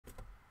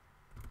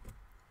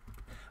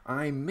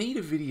I made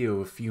a video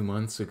a few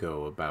months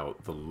ago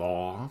about the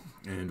law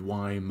and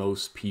why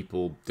most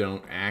people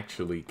don't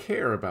actually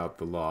care about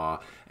the law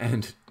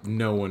and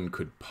no one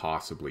could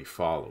possibly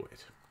follow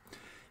it.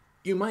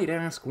 You might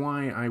ask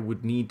why I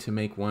would need to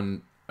make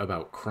one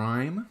about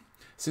crime,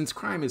 since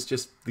crime is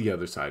just the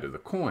other side of the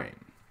coin.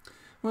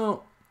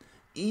 Well,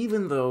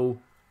 even though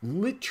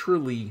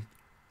literally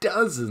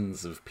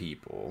dozens of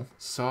people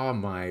saw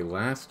my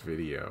last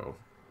video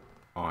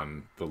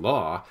on the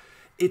law,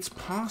 it's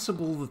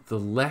possible that the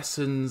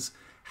lessons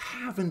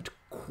haven't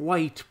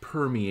quite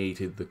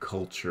permeated the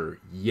culture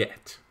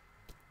yet.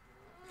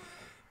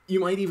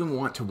 You might even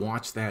want to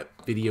watch that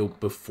video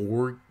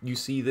before you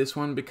see this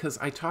one because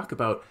I talk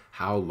about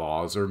how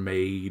laws are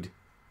made,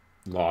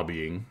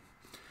 lobbying,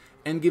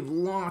 and give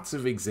lots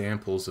of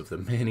examples of the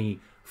many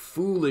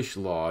foolish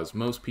laws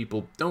most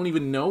people don't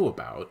even know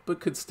about but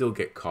could still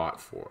get caught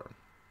for.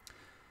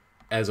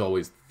 As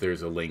always,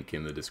 there's a link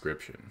in the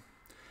description.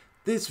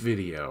 This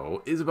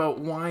video is about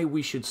why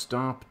we should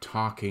stop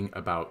talking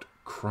about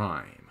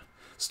crime,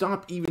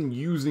 stop even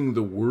using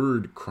the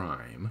word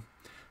crime,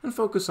 and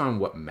focus on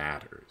what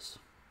matters.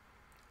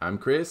 I'm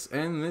Chris,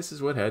 and this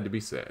is what had to be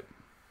said.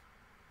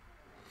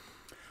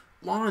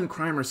 Law and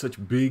crime are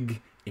such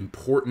big,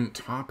 important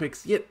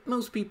topics, yet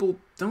most people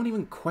don't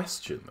even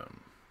question them.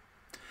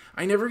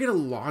 I never get a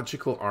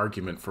logical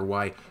argument for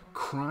why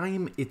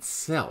crime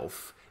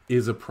itself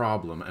is a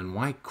problem and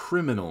why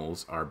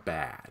criminals are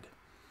bad.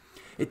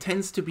 It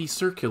tends to be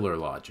circular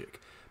logic.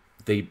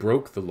 They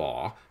broke the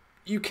law.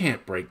 You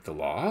can't break the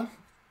law.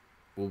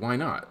 Well, why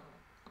not?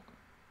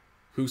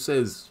 Who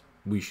says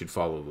we should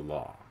follow the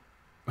law?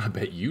 I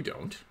bet you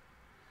don't.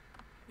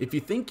 If you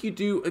think you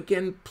do,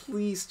 again,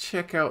 please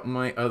check out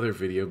my other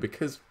video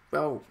because,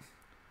 well,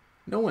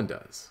 no one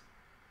does.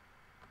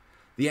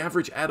 The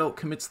average adult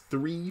commits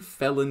 3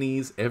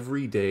 felonies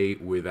every day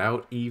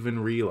without even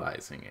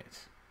realizing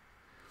it.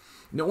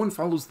 No one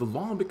follows the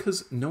law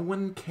because no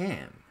one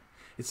can.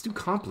 It's too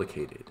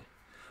complicated.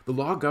 The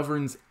law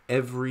governs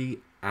every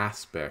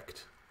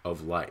aspect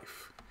of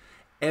life.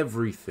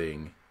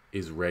 Everything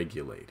is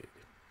regulated.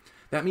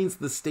 That means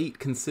the state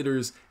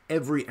considers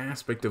every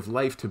aspect of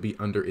life to be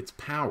under its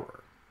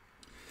power.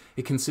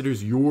 It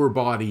considers your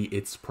body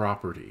its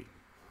property.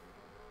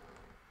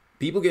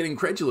 People get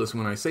incredulous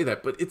when I say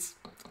that, but it's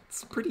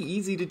pretty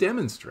easy to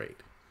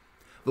demonstrate.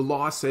 The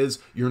law says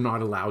you're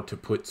not allowed to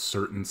put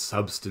certain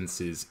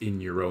substances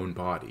in your own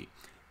body,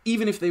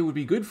 even if they would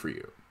be good for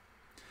you.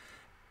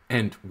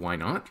 And why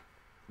not?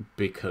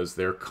 Because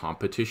they're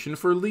competition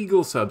for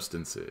legal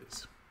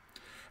substances.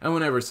 And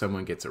whenever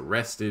someone gets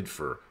arrested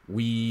for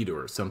weed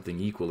or something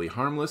equally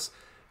harmless,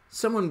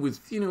 someone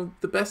with,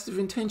 the best of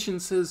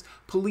intentions says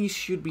police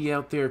should be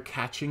out there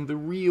catching the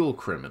real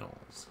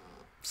criminals.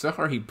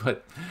 Sorry,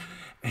 but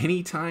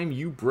anytime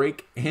you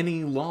break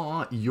any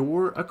law,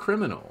 you're a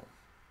criminal.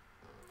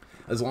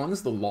 As long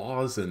as the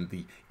laws and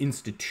the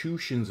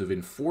institutions of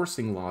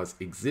enforcing laws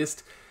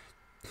exist,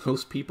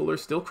 those people are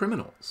still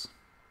criminals.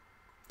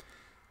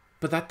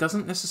 But that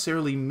doesn't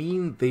necessarily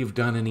mean they've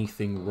done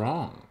anything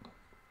wrong.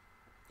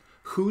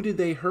 Who did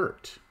they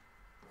hurt?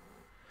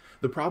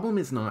 The problem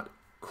is not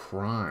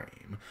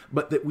crime,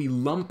 but that we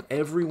lump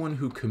everyone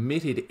who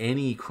committed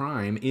any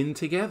crime in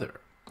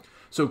together.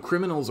 So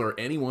criminals are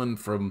anyone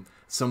from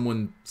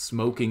someone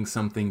smoking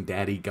something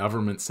daddy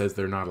government says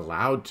they're not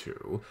allowed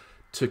to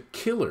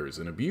killers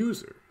and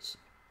abusers.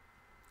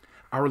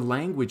 Our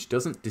language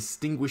doesn't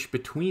distinguish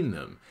between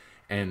them,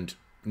 and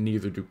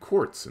neither do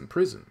courts and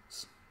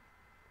prisons.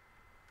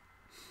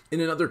 In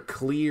another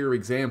clear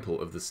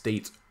example of the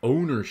state's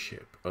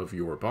ownership of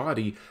your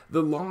body,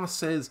 the law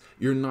says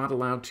you're not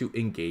allowed to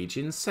engage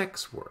in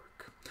sex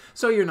work.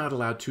 So you're not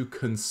allowed to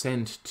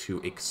consent to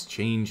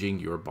exchanging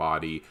your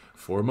body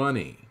for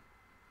money.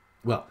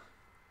 Well,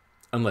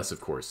 unless,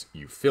 of course,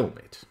 you film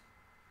it.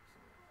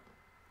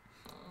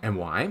 And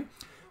why?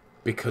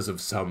 Because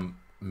of some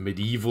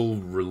medieval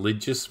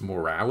religious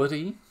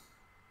morality?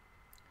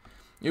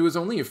 It was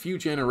only a few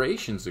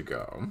generations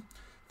ago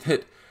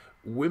that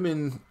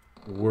women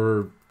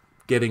were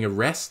getting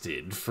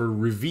arrested for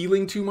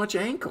revealing too much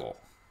ankle.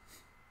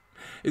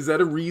 Is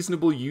that a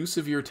reasonable use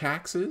of your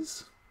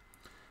taxes?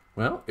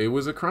 Well, it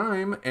was a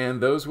crime,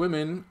 and those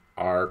women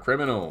are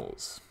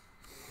criminals.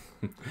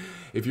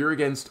 If you're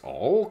against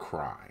all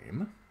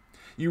crime,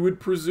 you would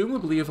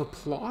presumably have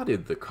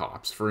applauded the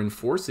cops for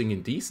enforcing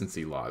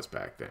indecency laws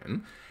back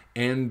then,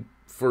 and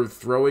for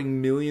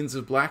throwing millions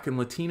of Black and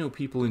Latino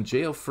people in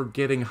jail for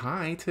getting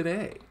high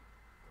today.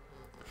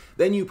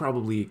 Then you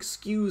probably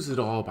excuse it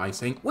all by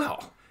saying,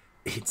 well,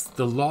 it's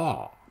the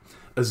law,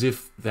 as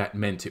if that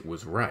meant it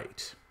was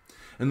right.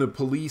 And the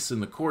police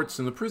and the courts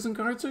and the prison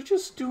guards are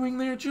just doing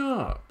their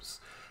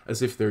jobs,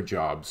 as if their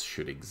jobs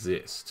should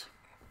exist.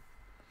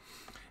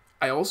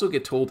 I also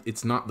get told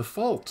it's not the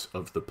fault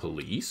of the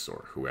police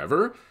or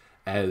whoever,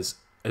 as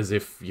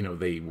if,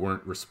 they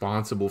weren't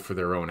responsible for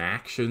their own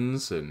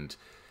actions and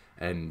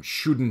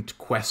shouldn't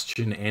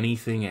question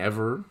anything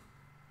ever.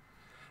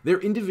 Their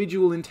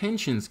individual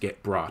intentions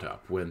get brought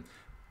up when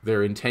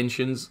their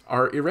intentions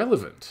are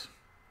irrelevant.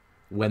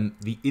 when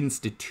the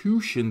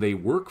institution they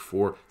work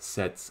for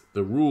sets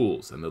the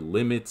rules and the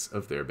limits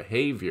of their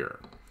behavior.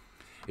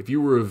 If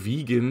you were a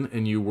vegan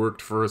and you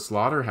worked for a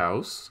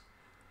slaughterhouse,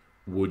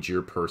 would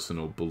your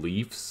personal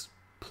beliefs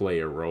play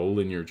a role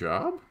in your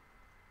job?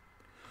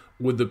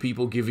 Would the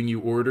people giving you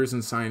orders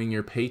and signing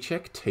your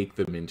paycheck take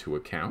them into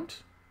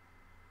account?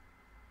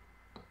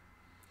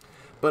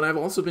 But I've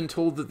also been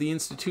told that the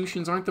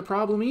institutions aren't the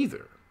problem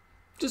either.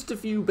 Just a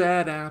few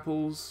bad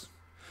apples.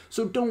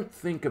 So don't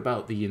think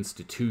about the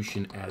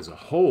institution as a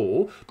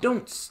whole.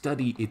 Don't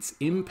study its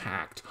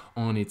impact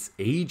on its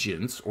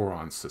agents or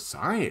on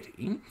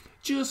society.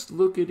 Just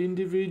look at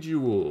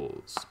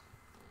individuals.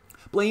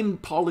 Blame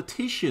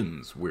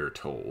politicians, we're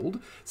told,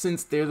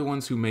 since they're the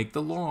ones who make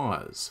the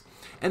laws.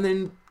 And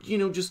then,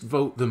 just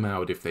vote them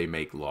out if they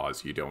make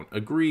laws you don't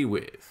agree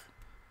with.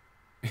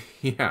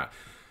 Yeah,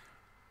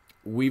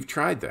 we've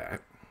tried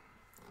that.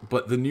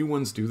 But the new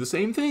ones do the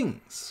same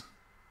things.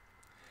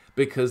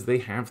 Because they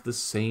have the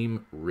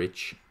same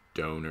rich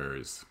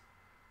donors.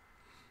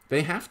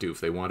 They have to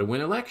if they want to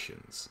win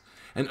elections.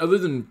 And other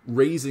than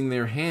raising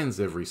their hands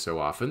every so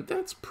often,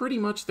 that's pretty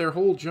much their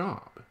whole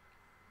job.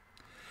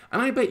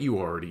 And I bet you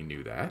already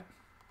knew that.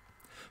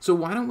 So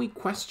why don't we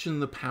question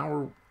the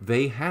power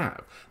they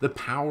have? The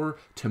power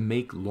to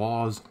make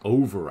laws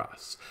over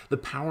us. The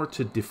power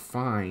to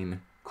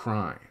define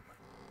crime.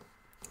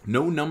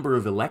 No number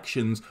of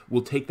elections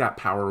will take that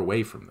power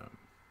away from them.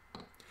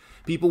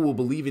 People will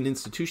believe in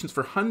institutions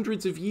for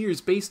hundreds of years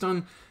based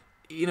on,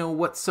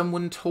 what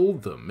someone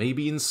told them,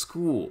 maybe in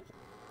school.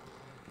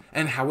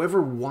 And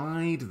however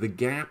wide the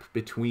gap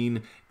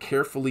between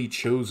carefully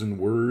chosen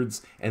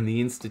words and the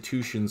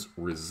institution's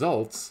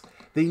results,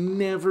 they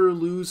never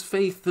lose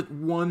faith that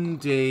one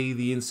day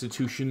the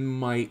institution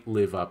might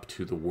live up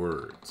to the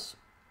words.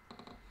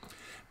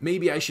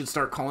 Maybe I should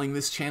start calling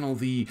this channel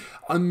the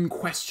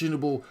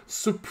unquestionable,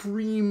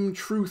 supreme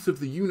truth of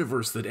the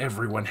universe that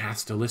everyone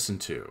has to listen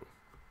to.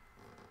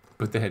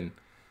 But then,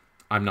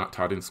 I'm not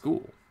taught in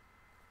school.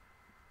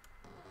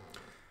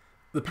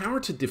 The power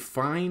to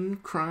define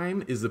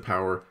crime is the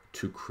power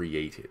to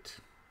create it.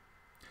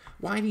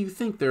 Why do you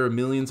think there are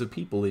millions of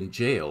people in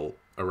jail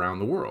around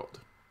the world?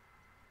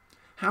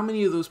 How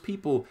many of those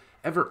people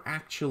ever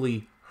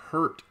actually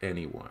hurt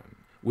anyone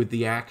with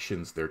the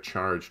actions they're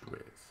charged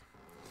with?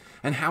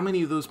 And how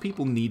many of those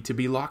people need to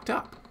be locked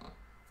up?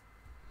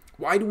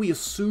 Why do we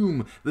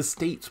assume the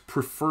state's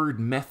preferred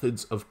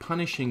methods of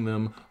punishing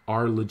them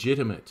are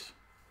legitimate?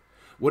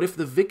 What if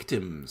the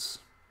victims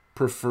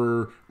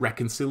prefer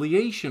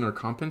reconciliation or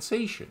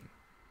compensation?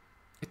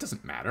 It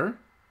doesn't matter.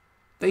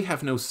 They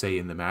have no say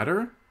in the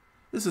matter.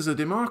 This is a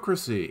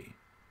democracy.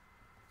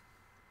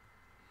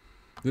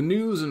 The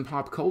news and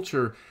pop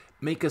culture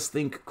make us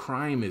think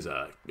crime is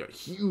a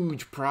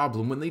huge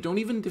problem when they don't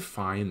even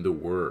define the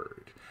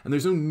word. And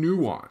there's no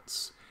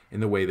nuance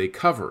in the way they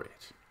cover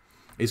it.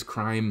 Is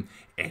crime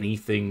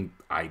anything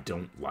I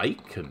don't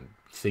like and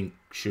think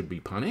should be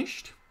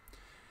punished?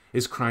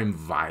 Is crime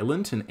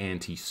violent and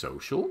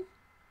antisocial?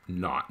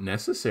 Not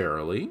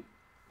necessarily.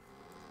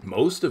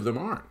 Most of them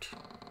aren't.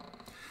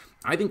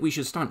 I think we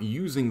should stop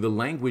using the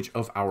language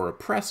of our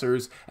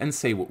oppressors and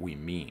say what we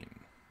mean.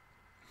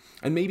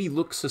 And maybe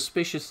look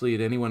suspiciously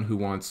at anyone who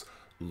wants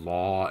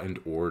law and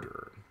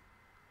order.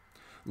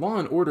 Law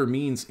and order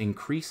means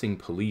increasing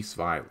police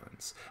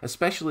violence,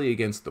 especially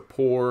against the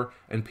poor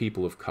and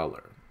people of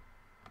color.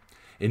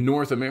 In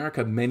North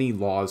America, many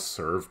laws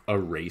serve a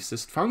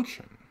racist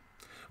function.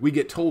 We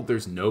get told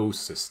there's no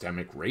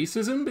systemic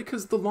racism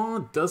because the law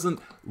doesn't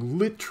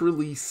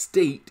literally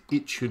state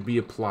it should be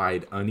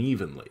applied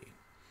unevenly.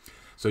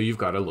 So you've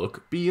got to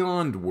look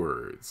beyond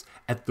words,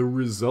 at the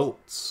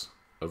results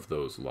of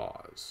those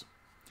laws.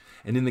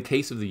 And in the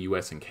case of the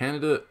US and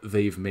Canada,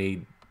 they've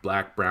made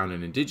Black, brown,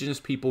 and Indigenous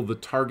people the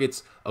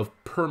targets of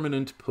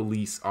permanent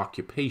police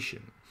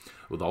occupation,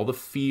 with all the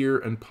fear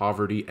and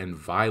poverty and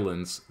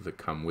violence that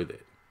come with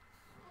it.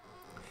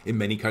 In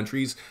many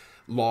countries,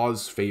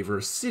 laws favor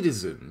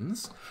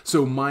citizens,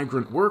 so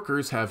migrant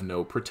workers have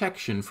no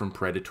protection from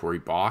predatory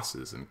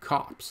bosses and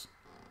cops.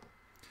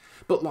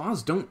 But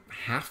laws don't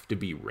have to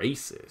be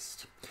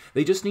racist.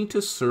 They just need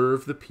to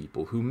serve the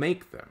people who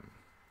make them.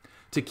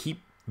 To keep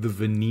the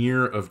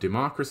veneer of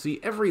democracy,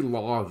 every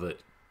law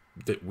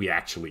that we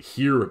actually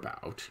hear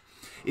about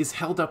is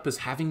held up as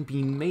having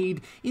been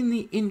made in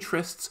the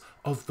interests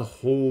of the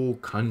whole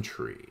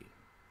country.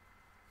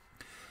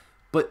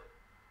 But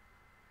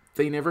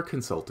they never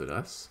consulted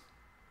us.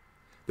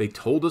 They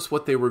told us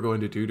what they were going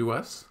to do to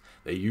us.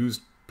 They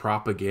used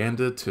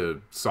propaganda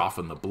to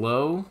soften the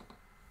blow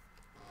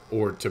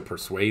or to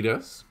persuade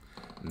us,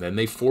 and then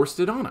they forced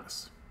it on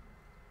us.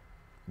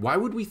 Why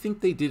would we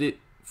think they did it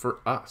for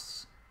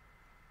us?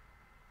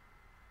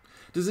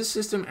 Does this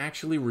system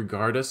actually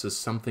regard us as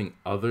something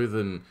other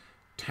than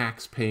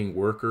tax-paying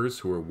workers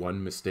who are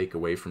one mistake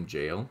away from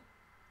jail?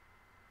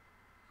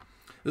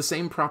 The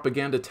same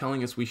propaganda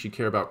telling us we should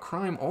care about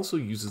crime also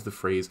uses the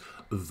phrase,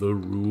 the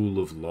rule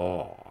of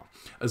law,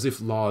 as if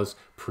laws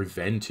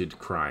prevented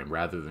crime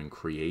rather than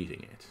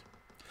creating it.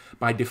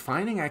 By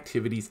defining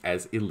activities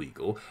as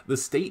illegal, the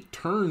state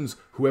turns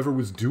whoever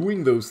was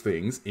doing those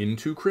things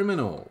into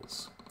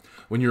criminals.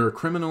 When you're a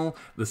criminal,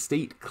 the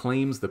state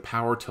claims the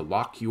power to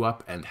lock you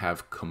up and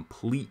have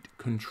complete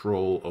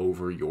control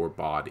over your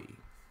body.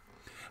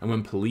 And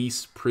when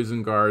police,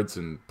 prison guards,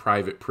 and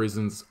private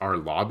prisons are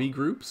lobby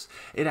groups,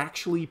 it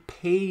actually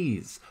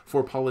pays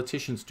for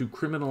politicians to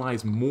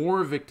criminalize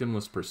more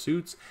victimless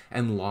pursuits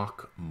and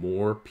lock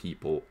more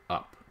people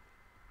up.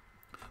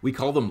 We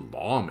call them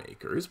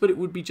lawmakers, but it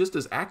would be just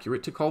as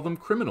accurate to call them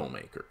criminal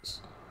makers.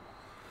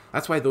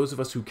 That's why those of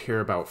us who care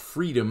about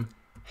freedom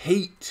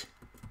hate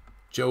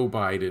Joe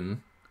Biden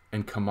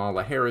and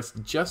Kamala Harris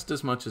just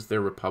as much as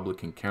their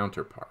Republican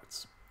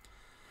counterparts.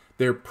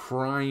 They're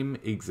prime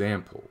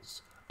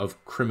examples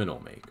of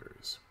criminal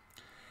makers,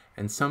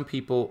 and some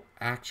people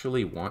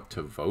actually want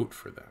to vote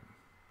for them.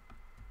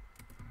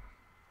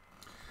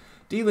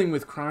 Dealing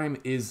with crime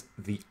is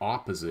the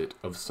opposite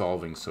of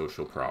solving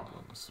social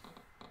problems.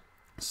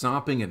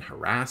 Stopping and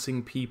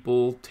harassing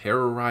people,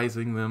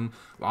 terrorizing them,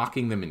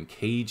 locking them in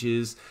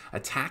cages,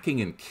 attacking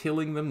and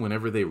killing them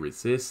whenever they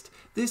resist,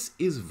 this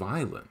is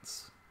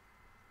violence.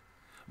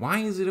 Why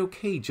is it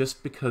okay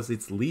just because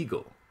it's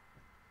legal?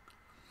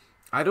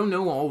 I don't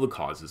know all the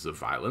causes of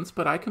violence,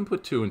 but I can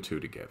put two and two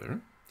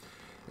together.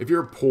 If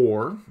you're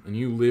poor and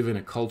you live in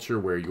a culture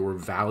where your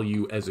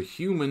value as a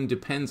human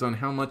depends on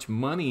how much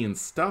money and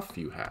stuff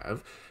you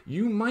have,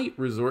 you might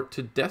resort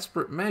to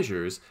desperate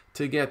measures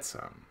to get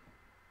some.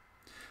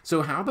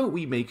 So how about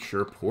we make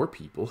sure poor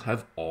people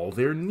have all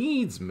their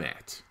needs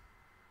met?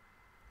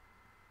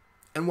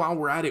 And while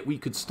we're at it, we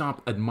could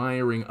stop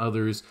admiring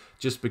others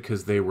just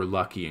because they were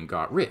lucky and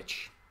got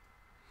rich.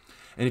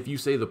 And if you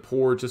say the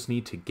poor just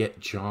need to get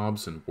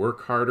jobs and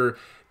work harder,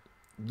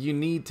 you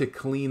need to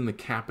clean the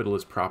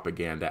capitalist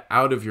propaganda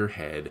out of your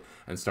head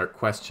and start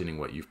questioning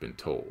what you've been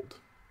told.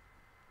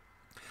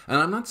 And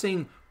I'm not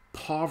saying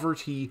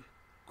poverty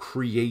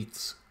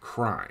creates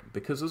crime,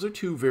 because those are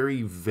two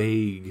very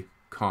vague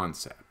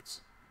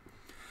concepts.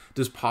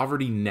 Does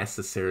poverty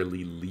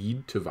necessarily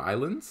lead to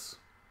violence?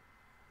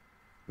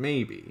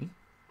 Maybe.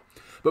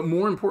 But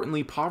more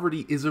importantly,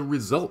 poverty is a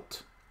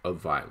result of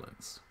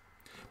violence.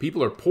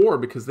 People are poor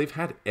because they've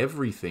had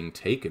everything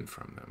taken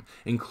from them,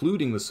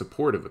 including the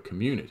support of a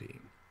community.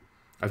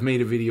 I've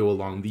made a video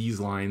along these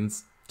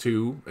lines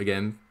too,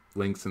 again,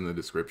 links in the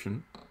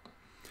description.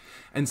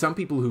 And some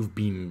people who've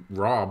been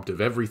robbed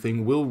of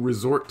everything will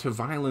resort to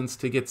violence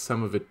to get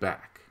some of it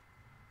back.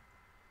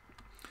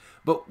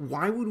 But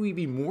why would we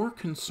be more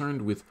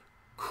concerned with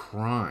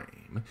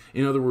crime,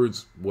 in other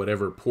words,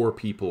 whatever poor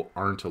people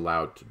aren't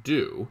allowed to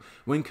do,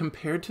 when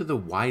compared to the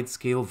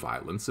wide-scale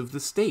violence of the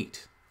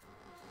state?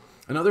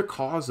 Another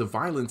cause of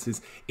violence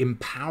is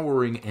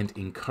empowering and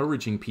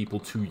encouraging people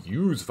to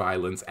use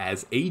violence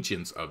as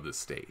agents of the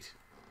state.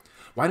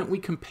 Why don't we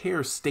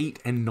compare state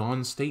and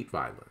non-state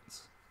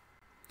violence?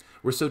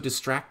 We're so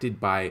distracted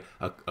by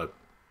a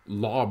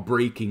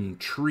law-breaking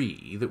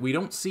tree that we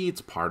don't see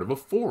it's part of a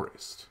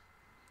forest.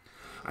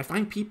 I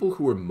find people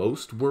who are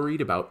most worried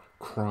about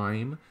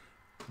crime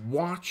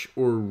watch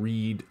or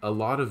read a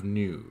lot of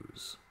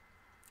news,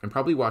 and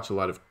probably watch a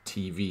lot of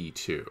TV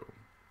too.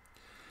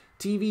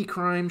 TV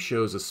crime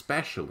shows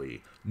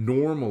especially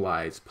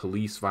normalize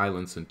police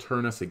violence and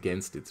turn us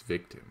against its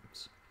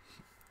victims.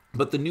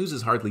 But the news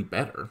is hardly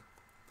better.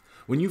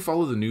 When you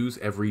follow the news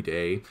every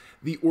day,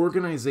 the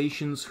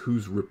organizations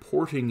whose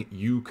reporting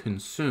you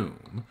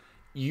consume,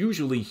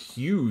 usually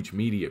huge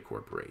media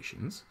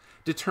corporations,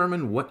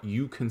 determine what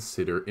you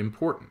consider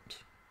important.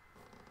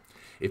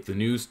 If the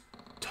news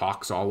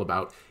talks all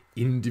about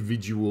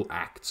individual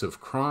acts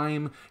of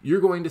crime, you're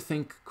going to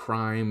think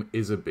crime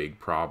is a big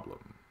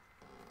problem.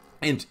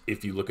 And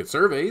if you look at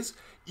surveys,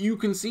 you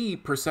can see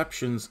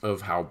perceptions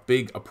of how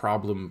big a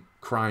problem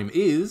crime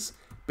is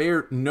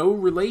bear no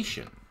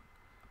relation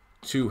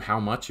to how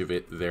much of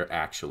it there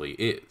actually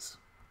is.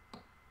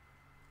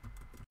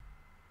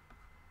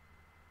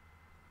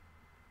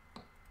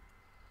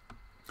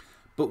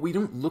 But we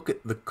don't look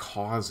at the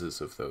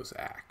causes of those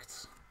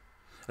acts,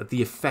 at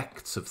the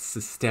effects of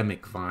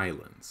systemic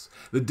violence,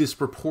 the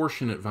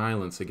disproportionate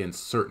violence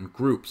against certain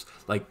groups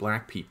like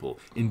black people,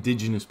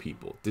 indigenous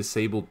people,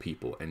 disabled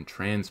people, and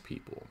trans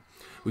people.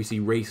 We see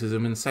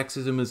racism and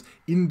sexism as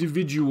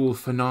individual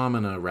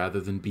phenomena rather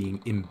than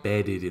being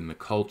embedded in the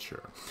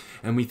culture.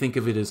 And we think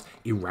of it as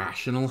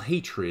irrational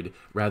hatred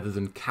rather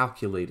than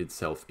calculated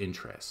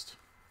self-interest.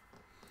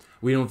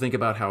 We don't think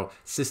about how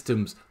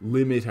systems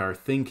limit our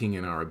thinking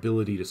and our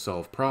ability to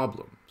solve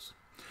problems.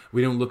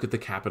 We don't look at the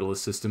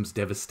capitalist system's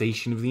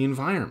devastation of the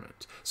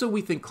environment, so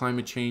we think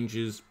climate change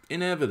is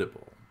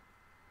inevitable.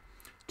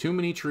 Too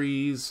many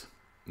trees,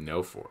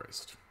 no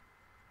forest.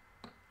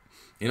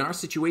 In our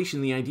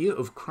situation, the idea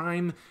of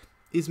crime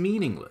is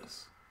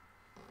meaningless.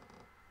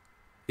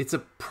 It's a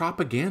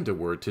propaganda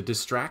word to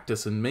distract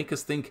us and make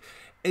us think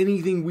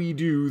anything we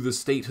do the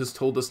state has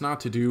told us not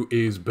to do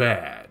is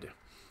bad,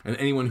 and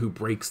anyone who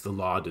breaks the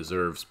law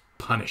deserves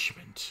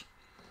punishment.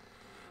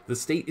 The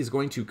state is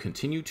going to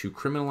continue to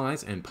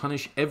criminalize and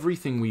punish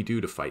everything we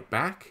do to fight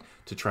back,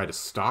 to try to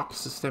stop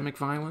systemic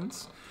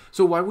violence.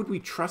 So why would we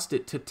trust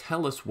it to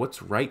tell us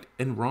what's right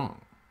and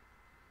wrong?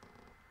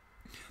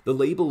 The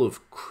label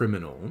of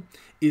criminal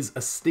is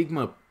a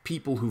stigma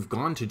people who've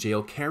gone to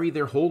jail carry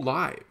their whole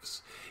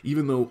lives,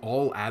 even though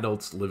all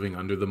adults living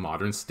under the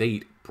modern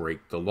state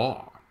break the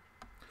law.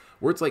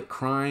 Words like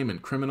crime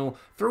and criminal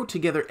throw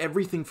together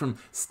everything from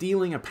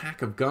stealing a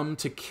pack of gum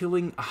to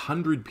killing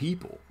 100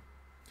 people.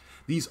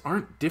 These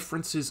aren't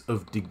differences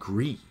of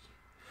degree.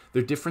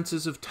 They're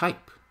differences of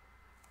type.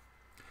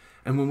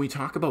 And when we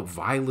talk about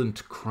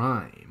violent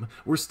crime,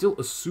 we're still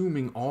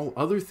assuming all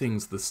other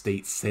things the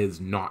state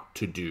says not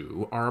to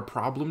do are a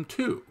problem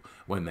too,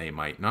 when they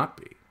might not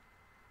be.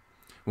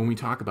 When we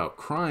talk about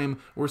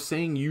crime, we're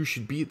saying you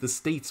should be at the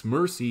state's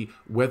mercy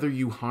whether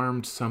you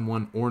harmed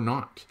someone or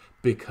not,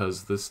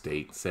 because the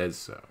state says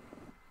so.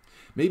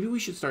 Maybe we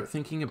should start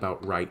thinking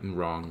about right and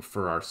wrong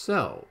for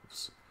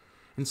ourselves,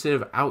 instead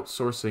of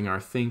outsourcing our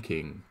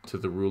thinking to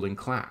the ruling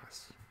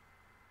class.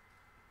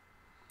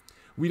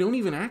 We don't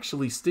even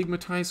actually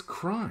stigmatize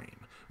crime.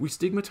 We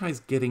stigmatize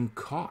getting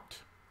caught.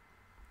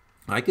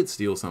 I could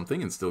steal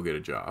something and still get a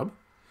job,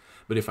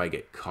 but if I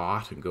get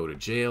caught and go to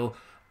jail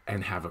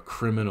and have a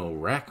criminal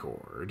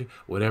record,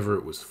 whatever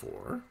it was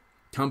for,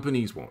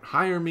 companies won't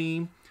hire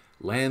me,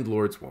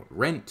 landlords won't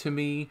rent to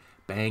me,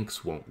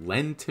 banks won't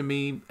lend to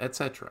me,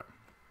 etc.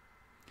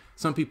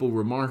 Some people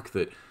remark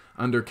that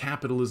under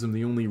capitalism,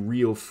 the only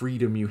real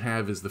freedom you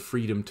have is the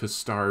freedom to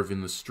starve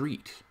in the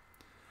street.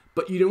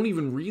 But you don't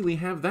even really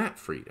have that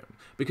freedom,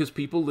 because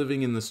people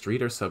living in the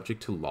street are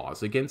subject to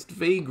laws against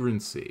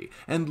vagrancy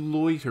and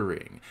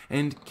loitering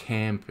and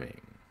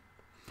camping.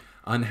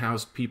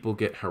 Unhoused people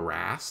get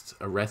harassed,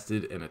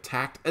 arrested, and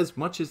attacked as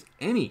much as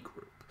any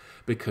group,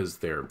 because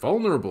they're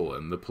vulnerable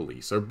and the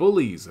police are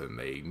bullies and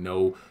they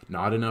know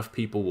not enough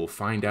people will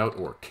find out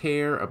or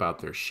care about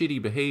their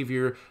shitty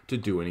behavior to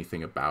do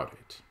anything about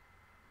it.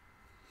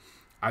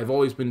 I've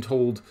always been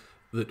told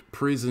that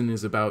prison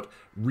is about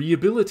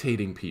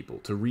rehabilitating people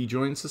to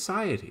rejoin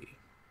society.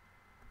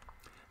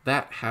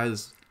 That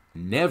has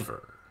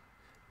never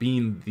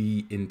been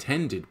the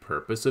intended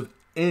purpose of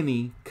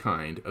any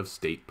kind of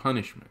state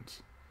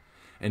punishment.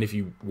 And if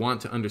you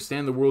want to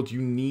understand the world, you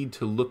need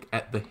to look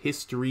at the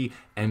history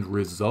and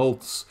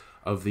results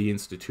of the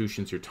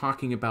institutions you're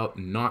talking about,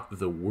 not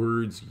the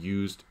words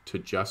used to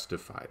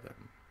justify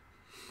them.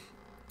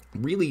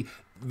 Really,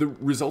 the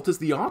result is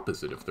the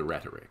opposite of the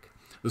rhetoric.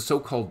 The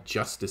so-called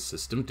justice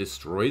system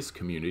destroys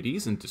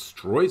communities and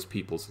destroys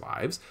people's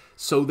lives,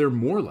 so they're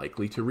more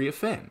likely to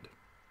reoffend.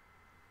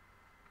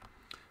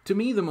 To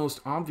me, the most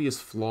obvious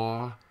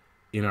flaw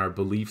in our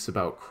beliefs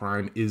about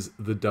crime is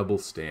the double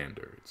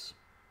standards.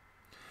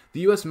 The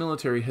US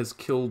military has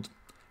killed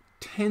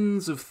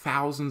tens of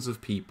thousands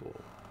of people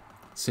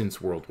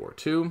since World War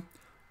II,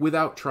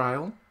 without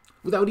trial,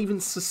 without even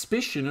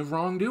suspicion of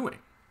wrongdoing.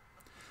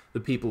 The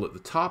people at the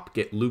top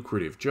get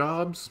lucrative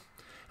jobs,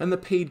 and the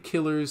paid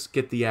killers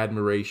get the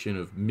admiration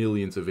of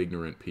millions of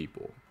ignorant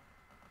people.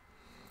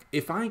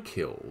 If I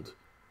killed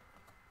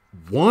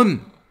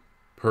one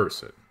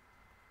person,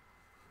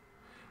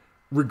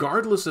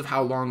 regardless of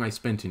how long I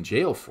spent in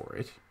jail for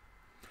it,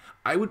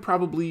 I would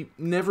probably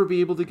never be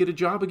able to get a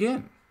job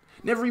again.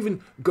 Never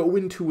even go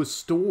into a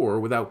store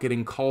without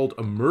getting called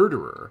a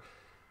murderer,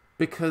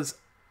 because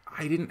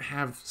I didn't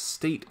have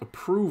state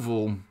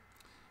approval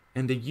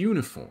and a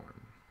uniform.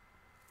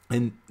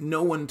 And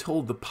no one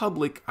told the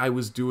public I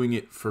was doing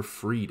it for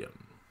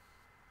freedom.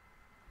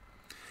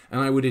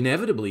 And I would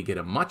inevitably get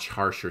a much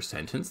harsher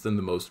sentence than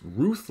the most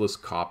ruthless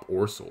cop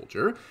or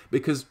soldier,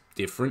 because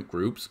different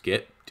groups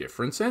get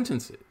different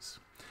sentences.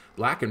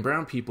 Black and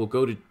brown people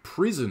go to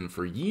prison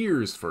for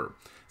years for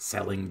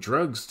selling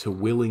drugs to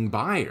willing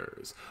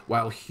buyers,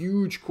 while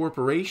huge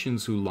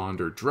corporations who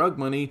launder drug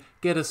money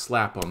get a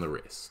slap on the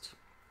wrist.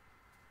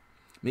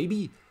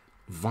 Maybe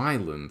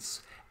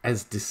violence,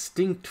 as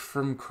distinct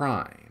from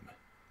crime,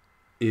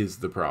 is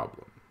the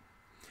problem.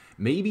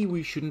 Maybe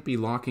we shouldn't be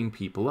locking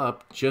people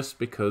up just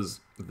because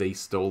they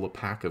stole a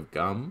pack of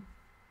gum.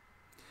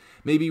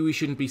 Maybe we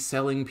shouldn't be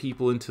selling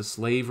people into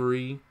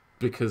slavery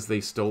because they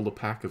stole a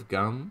pack of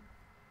gum.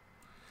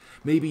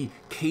 Maybe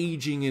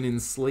caging and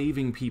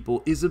enslaving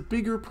people is a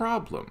bigger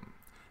problem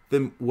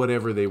than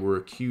whatever they were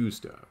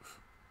accused of.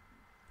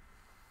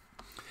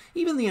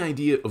 Even the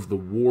idea of the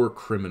war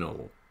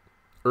criminal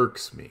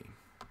irks me.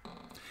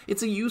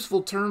 It's a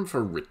useful term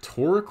for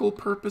rhetorical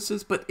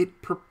purposes, but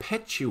it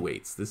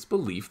perpetuates this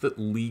belief that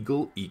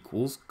legal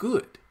equals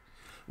good.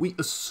 We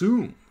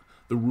assume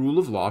the rule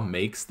of law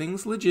makes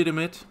things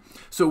legitimate,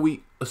 so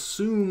we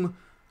assume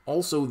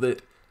also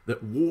that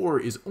war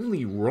is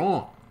only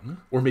wrong,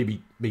 or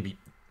maybe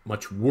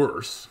much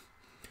worse,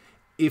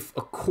 if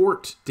a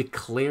court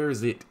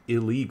declares it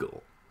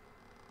illegal.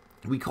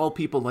 We call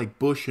people like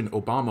Bush and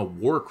Obama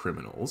war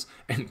criminals,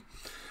 and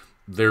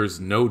there's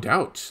no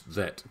doubt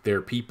that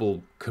their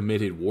people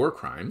committed war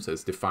crimes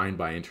as defined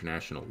by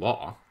international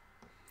law.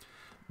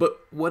 But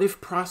what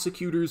if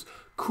prosecutors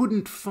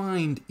couldn't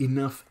find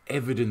enough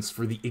evidence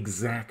for the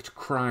exact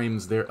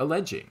crimes they're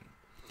alleging?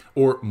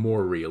 Or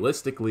more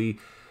realistically,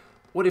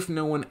 What if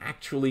no one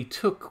actually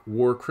took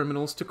war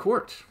criminals to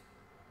court?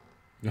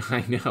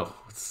 I know,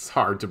 it's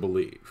hard to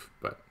believe,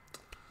 but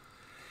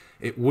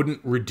it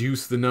wouldn't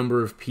reduce the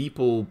number of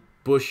people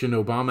Bush and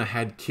Obama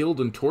had killed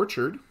and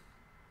tortured.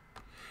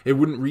 It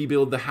wouldn't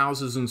rebuild the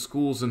houses and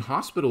schools and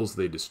hospitals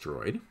they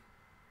destroyed.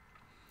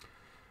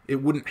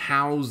 It wouldn't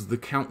house the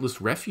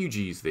countless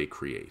refugees they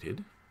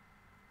created.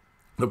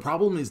 The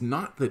problem is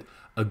not that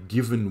a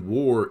given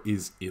war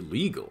is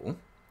illegal.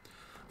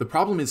 The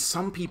problem is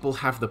some people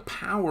have the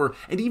power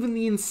and even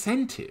the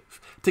incentive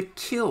to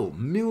kill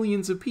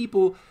millions of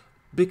people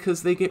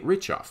because they get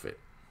rich off it.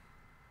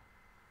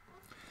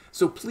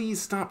 So please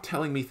stop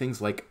telling me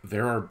things like,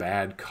 there are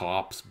bad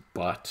cops,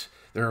 but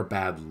there are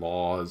bad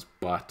laws,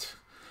 but...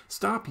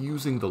 Stop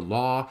using the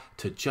law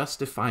to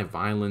justify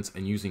violence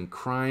and using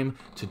crime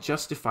to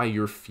justify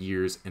your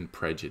fears and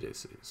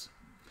prejudices.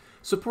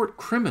 Support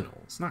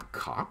criminals, not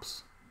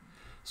cops.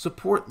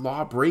 Support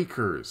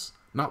lawbreakers,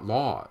 not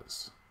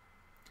laws.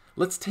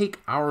 Let's take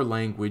our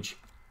language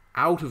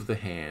out of the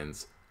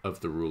hands of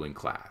the ruling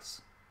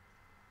class.